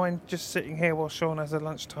 do you mind just sitting here while Sean has a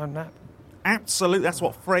lunchtime nap? Absolutely, that's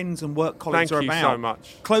what friends and work colleagues Thank are you about. so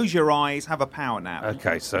much. Close your eyes, have a power nap.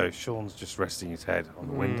 Okay, so Sean's just resting his head on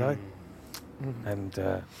the window, and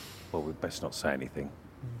well, we'd best not say anything.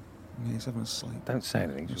 Yeah, he's having a sleep. Don't say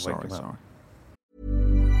anything. Just wake him up. Sorry.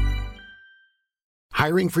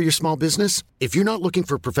 Hiring for your small business? If you're not looking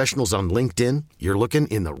for professionals on LinkedIn, you're looking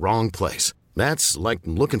in the wrong place. That's like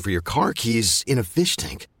looking for your car keys in a fish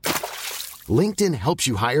tank. LinkedIn helps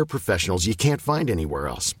you hire professionals you can't find anywhere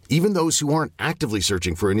else, even those who aren't actively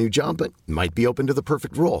searching for a new job but might be open to the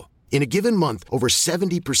perfect role. In a given month, over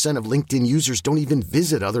 70% of LinkedIn users don't even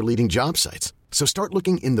visit other leading job sites. So start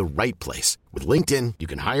looking in the right place. With LinkedIn, you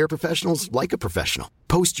can hire professionals like a professional.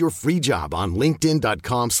 Post your free job on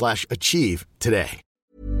linkedin.com/achieve today.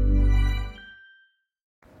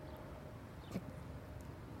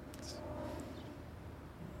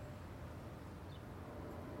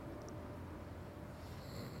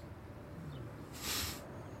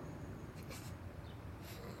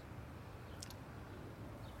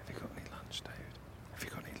 Have you got any lunch, David? Have you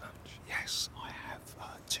got any lunch? Yes, I have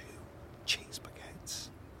 2 cheese baguettes.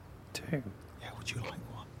 2? Yeah, would you like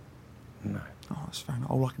one? No. Oh, that's fair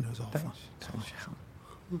enough. All I can do is offer. Don't shout.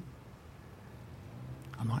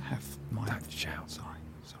 I might have my... Don't shout. Sorry.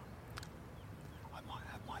 I might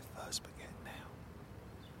have my first baguette now.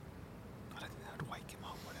 I don't think that would wake him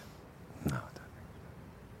up, would it? No, I don't think.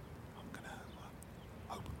 I'm going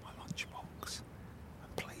to open my lunchbox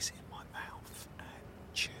and place it in my mouth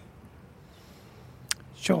and chew.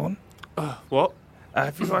 Sean, What?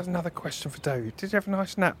 have you got another question for David? Did you have a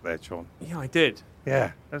nice nap there, Sean? Yeah, I did.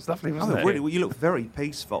 Yeah, that was lovely, wasn't it? Really? Well, you look very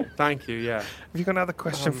peaceful. Thank you. Yeah. Have you got another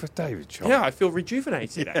question for David, Sean? Yeah, I feel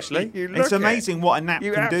rejuvenated actually. You look It's it. amazing what a nap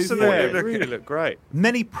You can do for absolutely Yeah, you. it look really it. look great.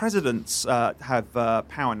 Many presidents have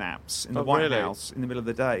power naps in the Oh, White really? House in the middle of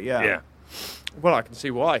the day. Yeah. Yeah. Well, I can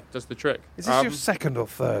see why. Does the trick. Is this your second or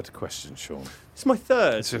third question, Sean? It's my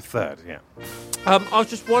third. It's your third, yeah. I was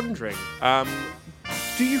just wondering,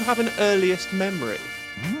 do you have an earliest memory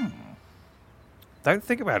Don't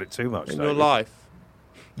think about it too much. in though. your life?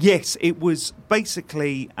 Yes, it was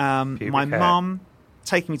basically my hair. mum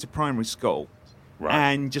taking me to primary school Right.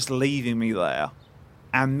 and just leaving me there,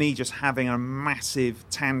 and me just having a massive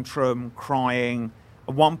tantrum, crying.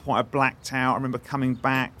 At one point, I blacked out. I remember coming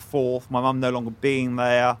back forth, my mum no longer being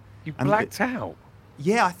there. You And blacked out.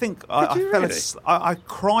 Yeah, I think Did I you fell really? I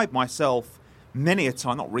cried myself many a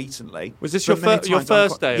time, not recently. Was this but your many fir- your times I'm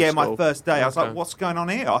first day of Yeah, my school? first day. I was Okay. like, what's going on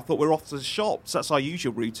here? I thought we're off to the shops. That's our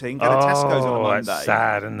usual routine. Go to Tesco's on a Monday. That's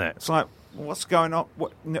sad, isn't it? It's like, what's going on?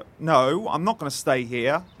 What? No, I'm not going to stay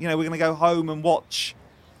here. You know, we're going to go home and watch,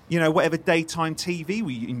 whatever daytime TV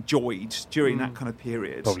we enjoyed during that kind of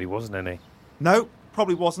period. Probably wasn't any. No,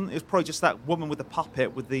 probably wasn't. It was probably just that woman with the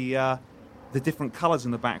puppet with the different colours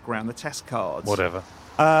in the background, the test cards. Whatever.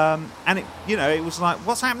 And it was like,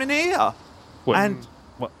 what's happening here? What? And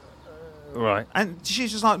What? Right. and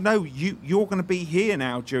she's just like, no, you're going to be here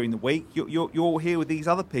now during the week. You're here with these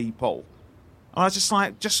other people. And I was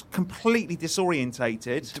just completely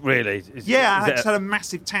disorientated. Really? Yeah, I just had a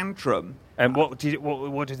massive tantrum. And what did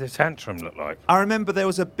the tantrum look like? I remember there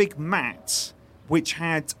was a big mat which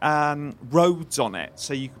had roads on it,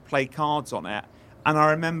 so you could play cards on it. And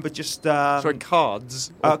I remember just... sorry,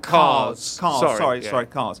 cards? Cars. Sorry,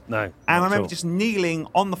 cars. No, And I remember just kneeling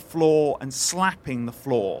on the floor and slapping the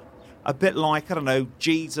floor. A bit like, I don't know,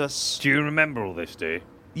 Jesus. Do you remember all this, do you?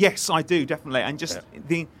 Yes, I do, definitely. And just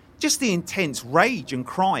the intense rage and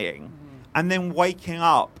crying. And then waking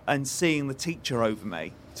up and seeing the teacher over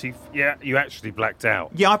me. So you actually blacked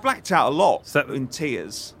out. Yeah, I blacked out a lot So that- in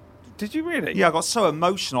tears. Did you really? Yeah, I got so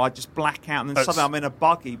emotional, I just black out, and then suddenly I'm in a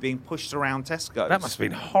buggy being pushed around Tesco's. That must have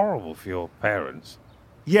been horrible for your parents.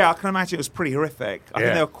 Yeah, I can imagine it was pretty horrific. I think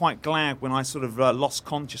Yeah. they were quite glad when I sort of lost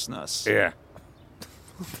consciousness. Yeah.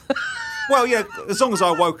 Well, yeah, as long as I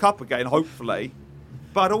woke up again, hopefully.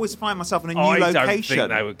 But I'd always find myself in a new I location. don't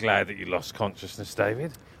think they were glad that you lost consciousness,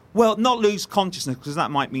 David. Well, not lose consciousness, because that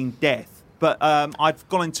might mean death. But I'd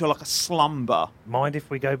gone into like a slumber. Mind if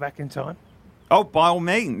we go back in time? Oh, by all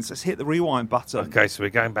means, let's hit the rewind button. Okay, so we're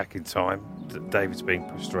going back in time. David's being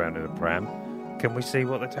pushed around in a pram. Can we see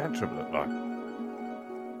what the tantrum looked like?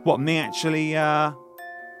 What, me actually... Well,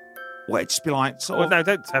 it'd just be like sort Well, of... no,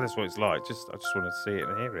 don't tell us what it's like. I just want to see it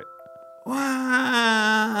and hear it.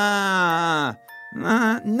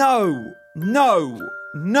 No. No.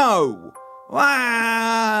 No.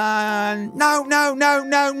 No, no, no, no,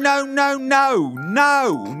 no, no, no,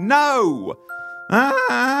 no, no.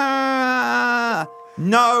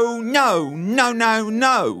 No, no, no, no,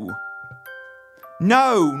 no.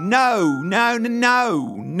 No, no, no, no,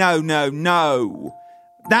 no, no, no, no.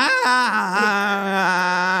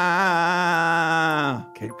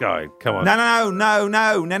 Keep going. Come on. No, no, no,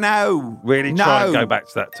 no, no, no. Really try and go back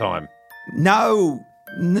to that time. No.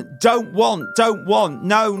 Don't want.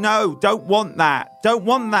 No, no, don't want that. Don't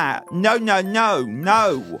want that. No, no, no,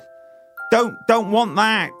 no. Don't want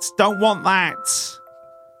that. Don't want that.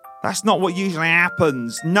 That's not what usually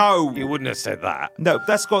happens. No. You wouldn't have said that. No,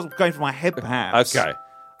 that's what's going through my head, perhaps. Okay.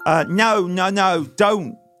 No, no, no.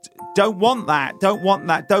 Don't want that. Don't want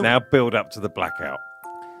that. Don't. Now build up to the blackout.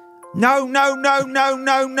 No, no, no, no,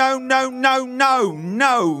 no, no, no, no, no, no, no,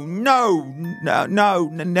 no, no,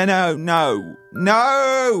 no, no,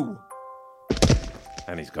 no.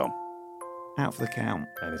 And he's gone. Out for the count.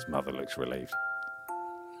 And his mother looks relieved.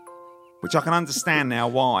 Which I can understand now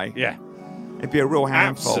why. Yeah. It'd be a real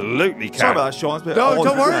handful. Absolutely can. Sorry about that, Sean. It's a bit No, odd,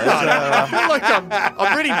 don't worry isn't it? about it. I feel like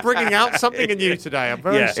I'm really bringing out something in you today. I'm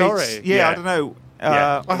very sorry. Yeah, I don't know.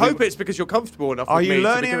 I hope it's because you're comfortable enough. Are with me you to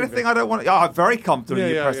learning begin with. anything I don't want? I'm very comfortable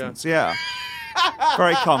in your presence. Yeah.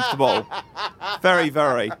 Very comfortable. Very,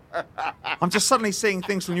 very. I'm just suddenly seeing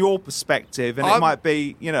things from your perspective, and it might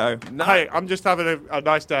be, you know. Hey, I'm just having a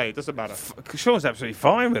nice day. It doesn't matter. Sean's absolutely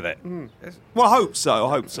fine with it. Well, I hope so. I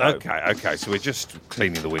hope so. Okay. So we're just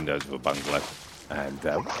cleaning the windows of a bungalow. And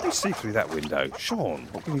what can you see through that window? Sean,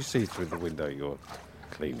 what can you see through the window you're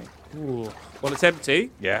cleaning? Ooh. Well, it's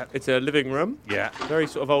empty. Yeah. It's a living room. Yeah. Very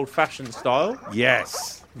sort of old-fashioned style.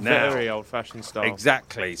 Yes. Now, Very old-fashioned style.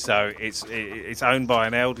 exactly. So it's owned by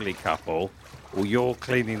an elderly couple. Well, you're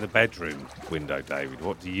cleaning the bedroom window, David.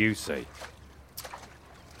 What do you see?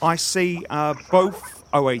 I see both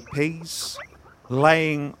OAPs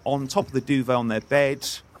laying on top of the duvet on their bed,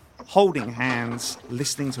 holding hands,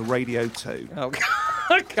 listening to Radio 2.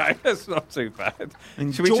 Okay, that's not too bad.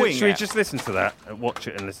 Enjoying Should we it. just listen to that and watch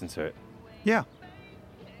it and listen to it? Yeah.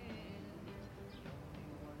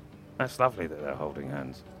 That's lovely that they're holding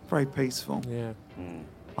hands. Very peaceful. Yeah.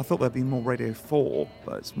 I thought there'd be more Radio 4,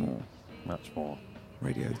 but it's more Much more.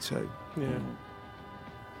 Radio 2. Yeah.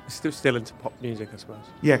 It's still into pop music, I suppose.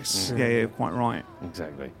 Yes, yeah, quite right.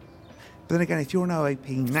 Exactly. But then again, if you're an OAP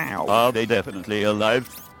now... Are they definitely alive?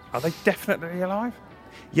 Are they definitely alive?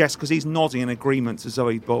 yes, because he's nodding in agreement to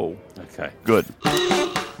Zoe Ball. Okay. Good.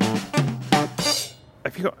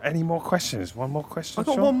 Have you got any more questions? One more question, I've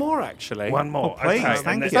got Sean? one more, actually. One more. Oh, please, okay. thank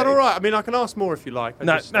and you. Is that all right? I mean, I can ask more if you like.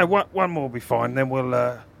 One more will be fine. Then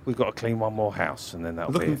we've got to clean one more house, and then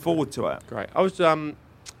that'll be Looking it. forward to it. Great.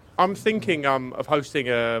 I'm thinking of hosting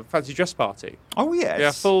a fancy dress party. Oh, yes.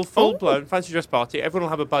 Yeah, full-blown fancy dress party. Everyone will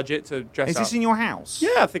have a budget to dress Is up. this in your house?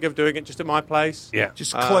 Yeah, I think of doing it just at my place. Yeah.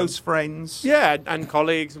 Just close friends? Yeah, and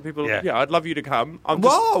colleagues and people. Yeah. Yeah, I'd love you to come.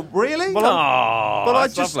 Whoa, really? Well, Oh, But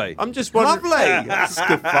that's lovely. I'm just wondering Lovely. That's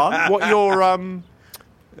good fun. what your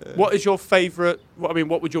what is your favourite?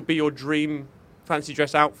 What would be your dream fancy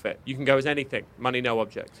dress outfit? You can go as anything. Money, no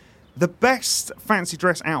object. The best fancy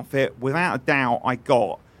dress outfit, without a doubt, I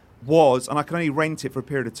got was, and I can only rent it for a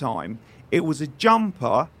period of time, it was a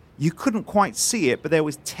jumper, You couldn't quite see it, but there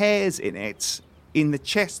was tears in it in the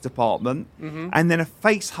chest department, and then a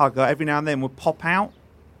face hugger every now and then would pop out.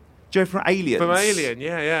 Do you know from Aliens? From Alien,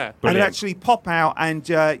 yeah. And it'd actually pop out and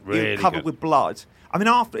Really covered good. with blood. I mean,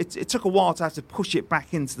 after it took a while to have to push it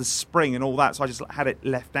back into the spring and all that, so I just had it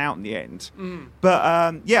left out in the end. But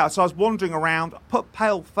so I was wandering around, put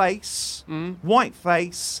pale face, white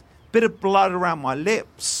face, bit of blood around my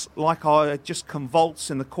lips, like I had just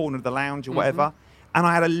convulsed in the corner of the lounge or whatever. And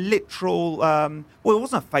I had a literal, well, it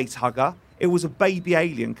wasn't a face hugger, it was a baby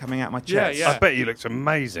alien coming out of my chest. Yeah. I bet you looked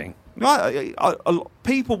amazing.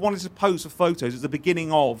 People wanted to pose for photos at the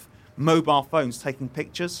beginning of mobile phones taking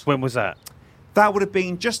pictures. When was that? That would have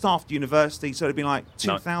been just after university, so it would have been like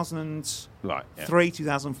 2003, Right. Yeah.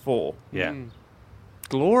 2004. Yeah.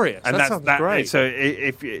 Glorious. And that sounds that. great. So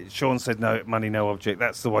if Sean said no money, no object,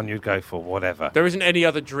 that's the one you'd go for. Whatever. There isn't any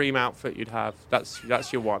other dream outfit you'd have. That's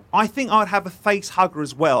your one. I think I'd have a face hugger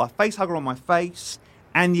as well. A face hugger on my face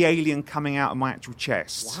and the alien coming out of my actual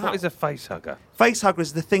chest. What is a face hugger? Face hugger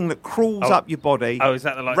is the thing that crawls up your body. Oh, is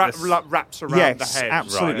that the, like Wraps around yes, the head.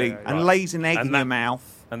 absolutely. Right. And lays an egg And in that- your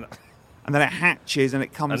mouth. And, And then it hatches and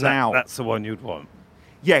it comes out. That's the one you'd want.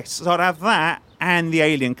 Yes, so I'd have that and the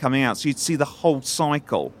alien coming out, so you'd see the whole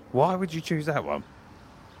cycle. Why would you choose that one?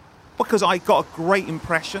 Because I got a great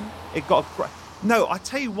impression. No, I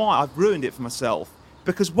tell you why I've ruined it for myself.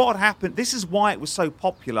 Because what happened, this is why it was so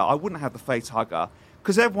popular. I wouldn't have the face hugger.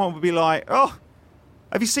 Because everyone would be like, oh,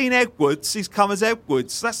 have you seen Edwards? He's come as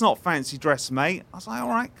Edwards. That's not fancy dress, mate. I was like, all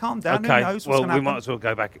right, calm down. Okay, Who knows what's well, going to we happen? might as well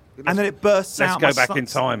go back. And then it bursts Let's out. go my back in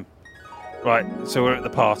time. Right, so we're at the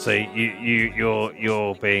party.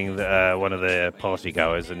 You're being one of the party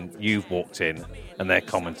goers, and you've walked in, and they're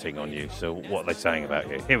commenting on you. So what are they saying about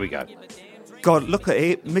you? Here we go. God, look at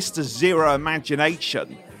it, Mr. Zero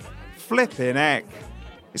Imagination. Flipping heck.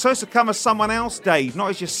 It's supposed to come as someone else, Dave, not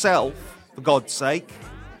as yourself, for God's sake.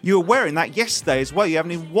 You were wearing that yesterday as well. You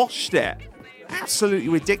haven't even washed it. Absolutely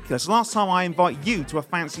ridiculous. Last time I invite you to a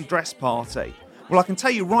fancy dress party. Well, I can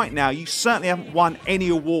tell you right now, you certainly haven't won any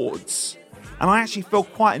awards. And I actually feel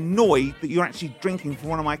quite annoyed that you're actually drinking from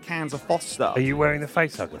one of my cans of Foster. Are you wearing the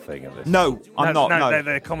face hugger thing of this? No, I'm not. No.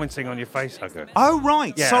 They're commenting on your face hugger. Oh,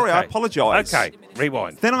 right. Yeah, Sorry, I okay. apologise. Okay,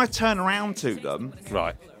 rewind. Then I turn around to them.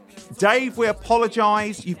 Right. Dave, we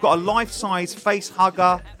apologise. You've got a life-size face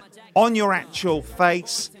hugger on your actual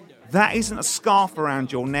face. That isn't a scarf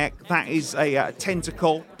around your neck. That is a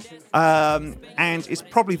tentacle. And it's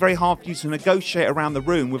probably very hard for you to negotiate around the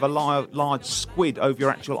room with a large squid over your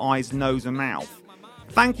actual eyes, nose and mouth.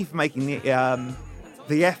 Thank you for making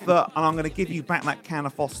the effort, and I'm going to give you back that can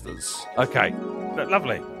of Foster's. Okay.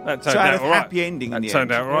 Lovely. That turned So I had out a all right. happy ending in That the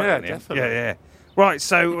turned end. out right. Yeah, in the end. definitely. Yeah. Right,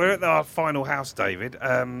 so we're at our final house, David.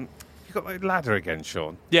 You got the ladder again,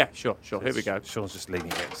 Sean? Yeah, sure. Here we go. Sean's just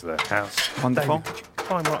leaning against the house. Wonderful. David, could you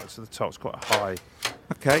climb right to the top? It's quite a high.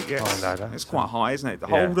 Okay, yes. High ladder. It's quite high, isn't it? Yeah.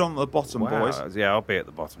 Hold on to the bottom, Wow. boys. Yeah, I'll be at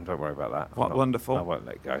the bottom. Don't worry about that. What wonderful. I won't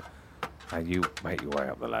let go. And you make your way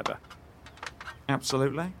up the ladder.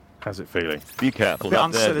 Absolutely. How's it feeling? Be careful A bit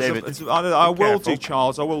up there, uncertain. David. I will careful. do,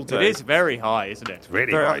 Charles. I will do. It is very high, isn't it?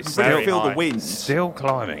 Really Very, high. I can Still, really feel high. the wind. still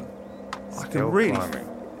climbing. I can Still really climbing.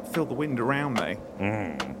 feel the wind around me.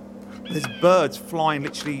 There's birds flying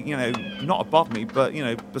literally, not above me, but,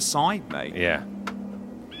 beside me. Yeah.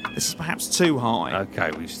 This is perhaps too high.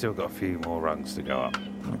 Okay, we've still got a few more rungs to go up.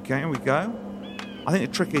 Okay, here we go. I think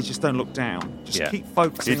the trick is just don't look down. Just Yeah. keep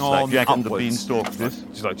focusing It's on like Jack and the upwards. Beanstalk, this.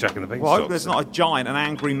 Just like Jack and the Beanstalk. Well, I hope there's not a giant, an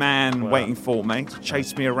angry man Well. waiting for me to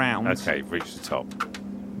chase me around. Okay, you've reached the top.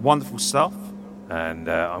 Wonderful stuff. And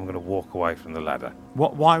I'm going to walk away from the ladder.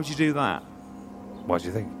 Why would you do that? What do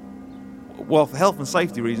you think? Well, for health and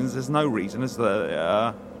safety reasons, there's no reason, is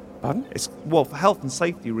there? Pardon? For health and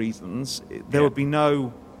safety reasons, there Yeah. would be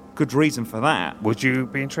no good reason for that. Would you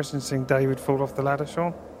be interested in seeing David fall off the ladder,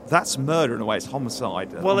 Sean? That's murder in a way. It's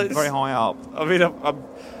homicide. Well, I'm it's- very high up. I mean,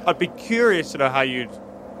 I'd be curious to know how you'd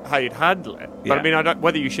handle it. But Yeah. I mean, I don't,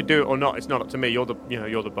 whether you should do it or not, it's not up to me. You're the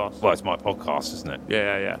boss. Well, it's my podcast, isn't it?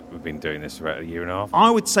 Yeah. We've been doing this for about a year and a half. I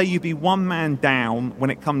would say you'd be one man down when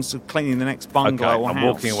it comes to cleaning the next bungalow Okay, or I'm house.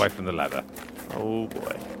 walking away from the ladder. Oh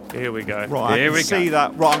boy, here we go. Right, Here I we can see go.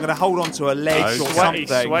 that. Right, I'm going to hold on to a ledge or He's something.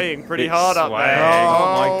 swaying pretty It's hard up swaying. there.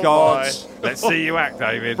 Oh, my God. boy. Let's see you act,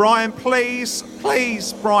 David. Brian, please,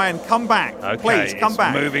 Brian, come back. Okay, Please, come it's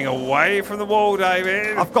back. moving away from the wall,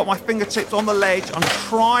 David. I've got my fingertips on the ledge. I'm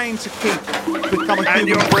trying to become a And human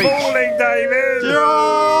you're bridge. falling, David.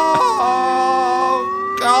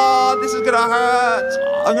 Oh, God, this is going to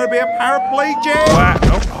hurt. I'm going to be a paraplegic. Wow.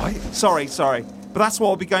 Oh, right. Sorry. But that's what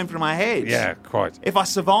will be going through my head. Yeah, quite. If I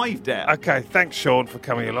survived it. Okay, thanks, Sean, for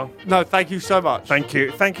coming along. No, thank you so much. Thank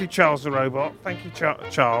you, Charles the Robot. Thank you,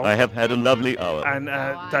 Charles. I have had a lovely hour. And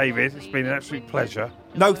David, it's been an absolute pleasure.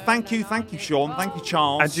 No, thank you, Sean. Thank you,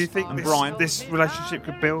 Charles. And do you think Brian? this relationship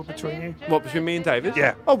could build between you? What, between me and David?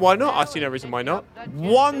 Yeah. Oh, why not? I see no reason why not.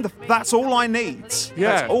 That's all I need.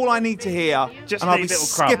 Yeah. That's all I need to hear. Just and I'll need be little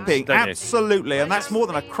crumbs, skipping. don't you? Absolutely. And that's more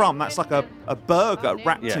than a crumb. That's like a burger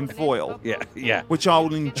wrapped in foil. Yeah. Which I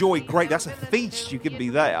will enjoy great. That's a feast. You can be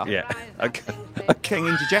there. Yeah. Okay. King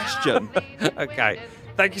indigestion. Okay.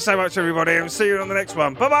 Thank you so much, everybody, and see you on the next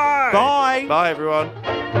one. Bye-bye. Bye. Bye, everyone.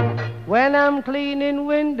 When I'm cleaning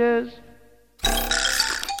windows.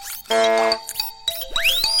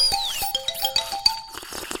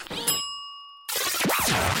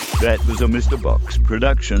 That was a Mr. Box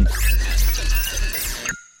production.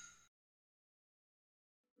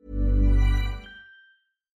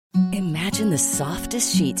 Imagine the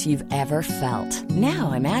softest sheets you've ever felt.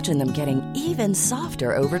 Now imagine them getting even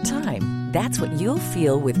softer over time. That's what you'll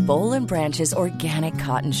feel with Boll & Branch's organic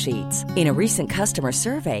cotton sheets. In a recent customer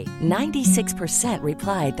survey, 96%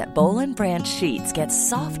 replied that Boll & Branch sheets get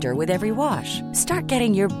softer with every wash. Start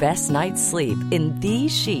getting your best night's sleep in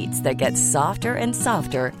these sheets that get softer and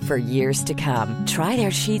softer for years to come. Try their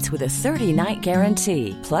sheets with a 30-night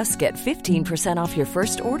guarantee. Plus, get 15% off your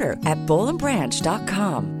first order at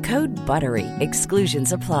bollandbranch.com. Code BUTTERY.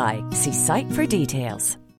 Exclusions apply. See site for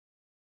details.